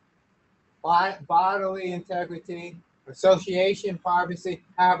 bodily integrity, association privacy.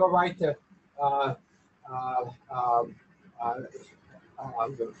 I have a right to uh, uh, um, uh,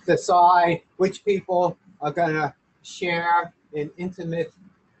 decide which people are going to share in intimate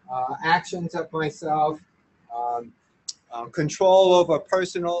actions of myself, um, control over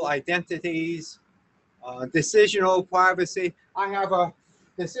personal identities, decisional privacy. I have a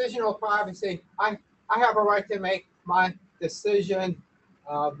decisional privacy. I have a right to make my decision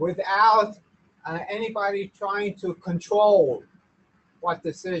without anybody trying to control what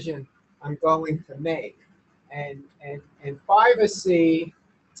decision I'm going to make. And privacy,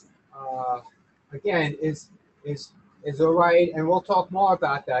 again, is a right, and we'll talk more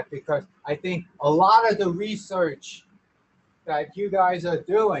about that, because I think a lot of the research that you guys are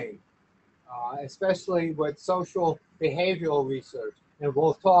doing, especially with social behavioral research, and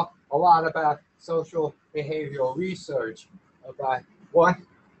we'll talk a lot about social behavioral research, about what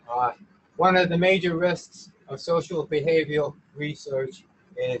one of the major risks of social behavioral research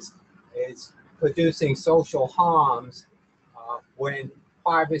is producing social harms when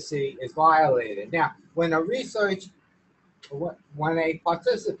privacy is violated. Now, when a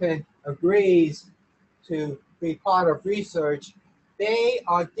participant agrees to be part of research, they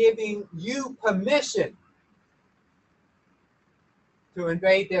are giving you permission to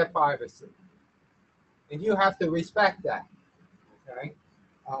invade their privacy, and you have to respect that. Okay,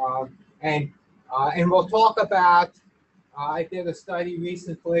 and we'll talk about. I did a study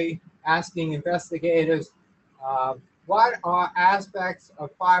recently asking investigators what are aspects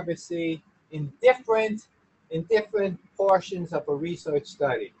of privacy in different portions of a research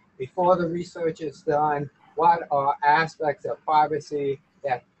study. Before the research is done, what are aspects of privacy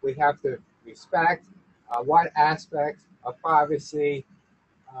that we have to respect? What aspects of privacy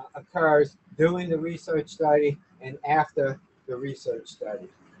occurs during the research study and after the research study?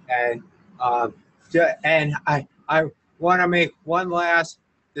 And I want to make one last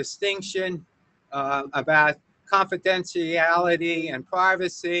distinction about confidentiality and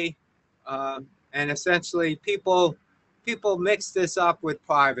privacy, and essentially people mix this up with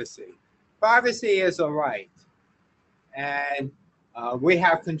privacy. Privacy is a right, and we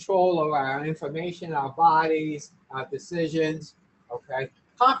have control over our information, our bodies, our decisions. Okay,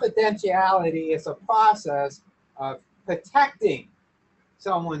 confidentiality is a process of protecting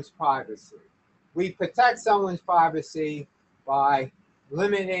someone's privacy. We protect someone's privacy by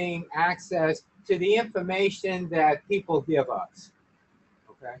limiting access to the information that people give us.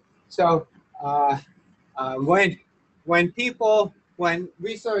 Okay, so when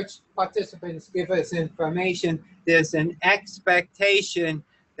research participants give us information, there's an expectation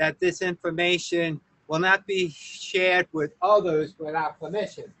that this information will not be shared with others without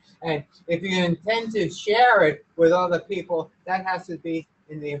permission. And if you intend to share it with other people, that has to be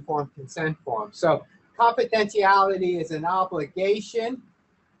in the informed consent form. So confidentiality is an obligation,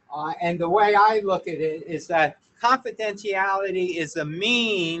 and the way I look at it is that confidentiality is a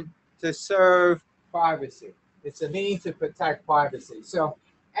mean to serve privacy. It's a means to protect privacy. So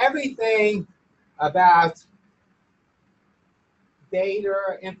everything about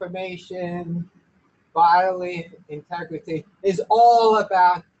data, information, bodily integrity is all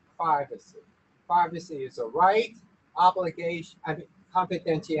about privacy. Privacy is a right, obligation,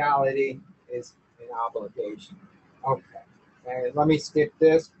 confidentiality is an obligation. Okay, and let me skip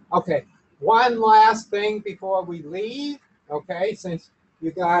this. Okay, one last thing before we leave, okay, since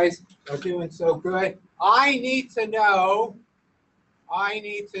you guys are doing so good. I need to know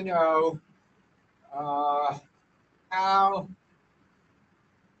how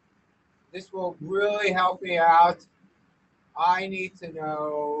this will really help me out. I need to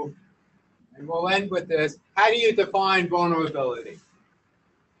know, and we'll end with this, how do you define vulnerability?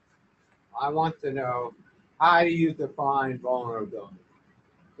 I want to know, how do you define vulnerability?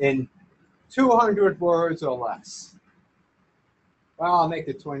 In 200 words or less. Well, I'll make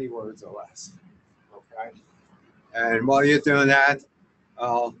it 20 words or less. Okay. And while you're doing that,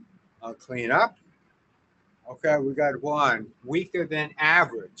 I'll clean up. Okay, we got one, weaker than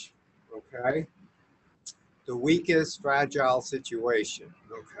average. Okay. The weakest fragile situation.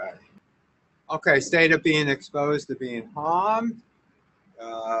 Okay. Okay, state of being exposed to being harmed.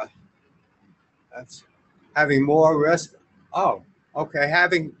 That's Having more risk. Oh, okay.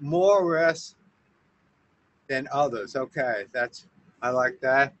 Having more risk than others. Okay, I like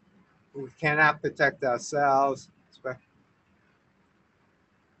that. We cannot protect ourselves.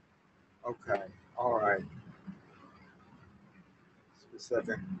 Okay, all right.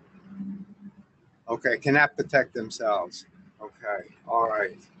 Specific. Okay, cannot protect themselves. Okay, all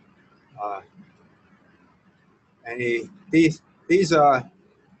right. Uh, these are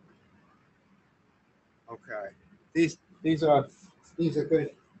okay. These these are these are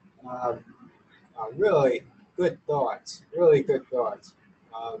good. Uh, really good thoughts. Really good thoughts.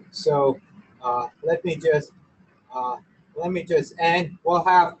 So let me just end. We'll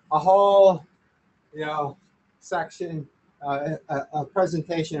have a whole section, a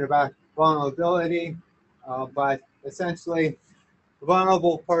presentation about vulnerability, but essentially,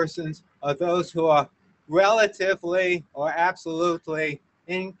 vulnerable persons are those who are relatively or absolutely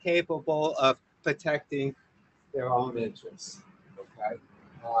incapable of protecting their own interests. Okay,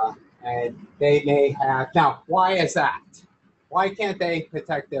 uh, and they may have now. Why is that? Why can't they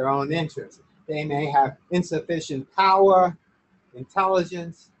protect their own interests? They may have insufficient power,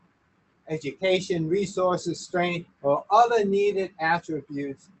 intelligence, education, resources, strength, or other needed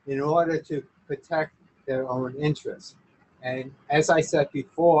attributes in order to protect their own interests. And as I said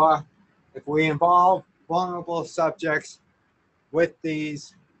before, if we involve vulnerable subjects with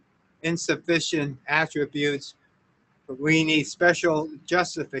these insufficient attributes, we need special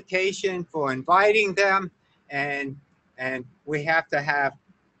justification for inviting them, and we have to have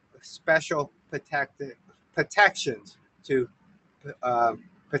special protections to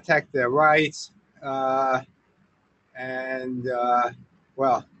protect their rights, uh, and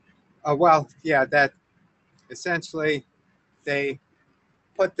yeah, that essentially they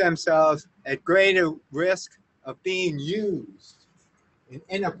put themselves at greater risk of being used in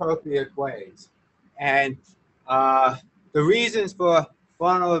inappropriate ways. And the reasons for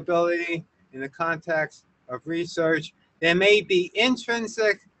vulnerability in the context of research, there may be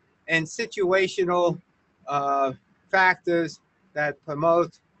intrinsic and situational factors that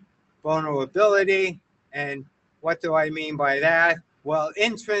promote vulnerability. And what do I mean by that? Well,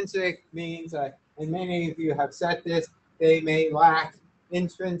 intrinsic means, and many of you have said this, they may lack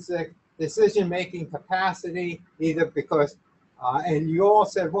intrinsic decision-making capacity, either because, and you all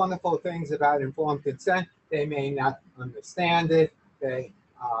said wonderful things about informed consent, they may not understand it, they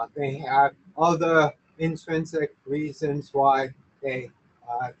have other intrinsic reasons why they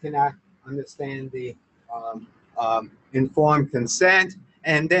cannot understand the informed consent.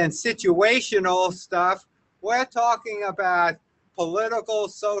 And then situational stuff, we're talking about political,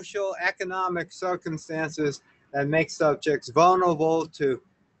 social, economic circumstances that make subjects vulnerable to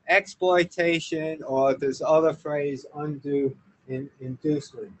exploitation, or this other phrase, undue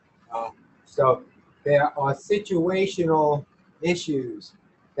inducement. So there are situational issues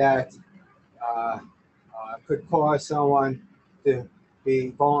that could cause someone to be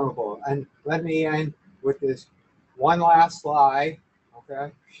vulnerable. And let me end with this one last slide.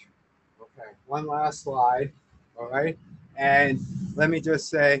 Okay. Okay. One last slide. All right. And let me just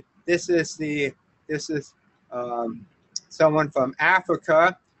say, this is someone from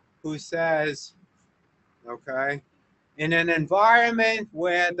Africa who says, okay, in an environment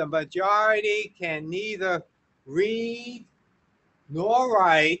where the majority can neither read nor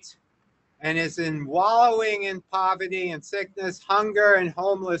write, and is wallowing in poverty and sickness, hunger and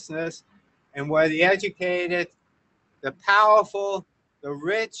homelessness, and where the educated, the powerful, the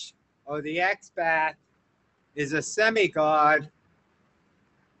rich, or the expat is a semigod,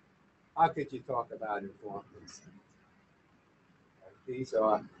 how could you talk about informed consent? These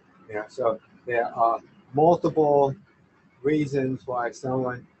are, so there are multiple reasons why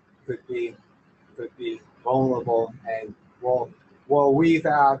someone could be vulnerable, and we'll weave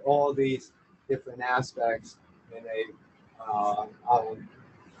out all these different aspects in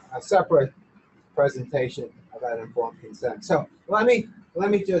a separate presentation about informed consent. So let me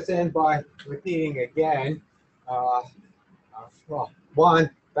just end by repeating again. Well, one,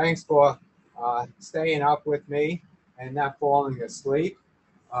 thanks for staying up with me and not falling asleep.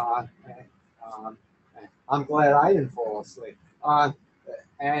 And, I'm glad I didn't fall asleep.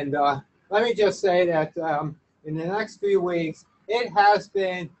 And let me just say that in the next few weeks, it has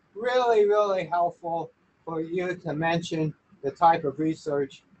been really, really helpful for you to mention the type of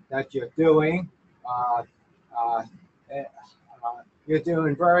research that you're doing. You're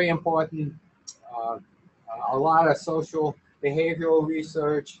doing very important, a lot of social behavioral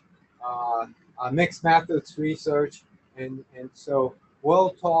research, mixed methods research, and so we'll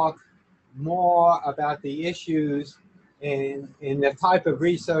talk more about the issues in the type of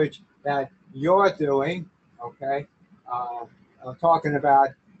research that you're doing. Okay, I'm talking about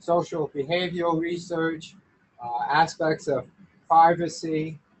social behavioral research, aspects of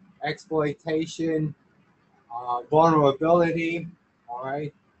privacy, exploitation, vulnerability. All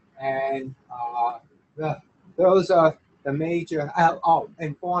right, and those are the major.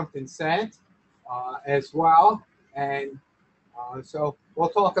 Informed consent as well, and so we'll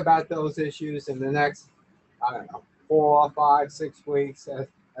talk about those issues in the next, I don't know, 4, 5, 6 weeks,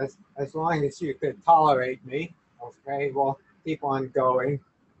 as long as you could tolerate me. Okay, we'll keep on going.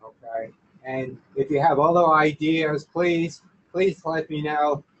 Okay, and if you have other ideas, please let me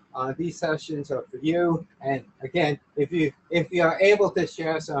know. These sessions are for you. And again, if you are able to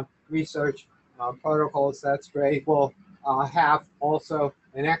share some research protocols, that's great. We'll have also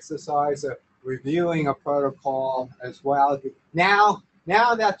an exercise of reviewing a protocol as well. Now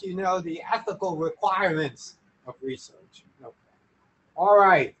that you know the ethical requirements of research. Okay. All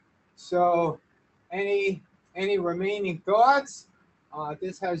right. So, any remaining thoughts?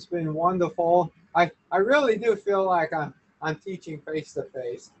 This has been wonderful. I really do feel like I'm teaching face to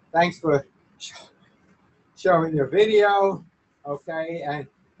face. Thanks for showing your video. Okay, and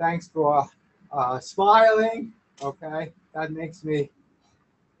thanks for smiling. Okay, that makes me.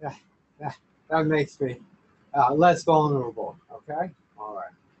 That makes me less vulnerable. Okay. All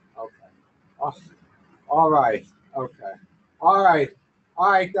right. Okay. All right. Okay. All right.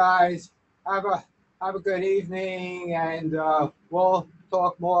 All right, guys. Have a good evening, and we'll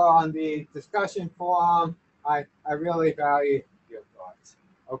talk more on the discussion forum. I really value your thoughts.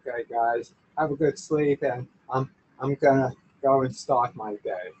 Okay, guys. Have a good sleep, and I'm gonna go and start my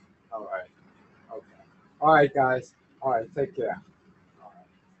day. All right. Okay. All right, guys. All right. Take care. All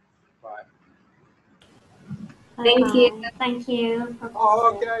right. Bye. Thank you. Thank you.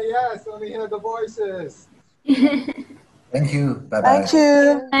 Oh, okay, yes, let me hear the voices. Thank you. Bye bye. Thank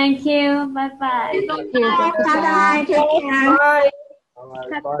you. Thank you. Bye bye. Thank you. Bye bye. Take care. Bye. All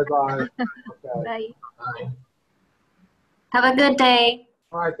right, bye-bye. Okay. Bye. Have a good day.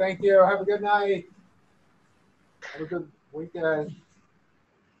 All right, thank you. Have a good night. Have a good weekend.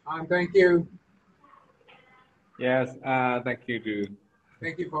 Thank you. Yes, thank you too.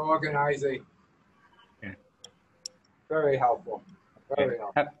 Thank you for organizing. Yeah. Very helpful. Very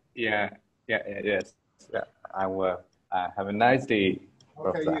helpful. Yes. Yeah, I will. Have a nice day.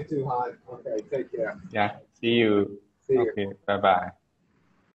 Okay, you too, Han. Okay, take care. Yeah, see you. See you. Okay, bye-bye.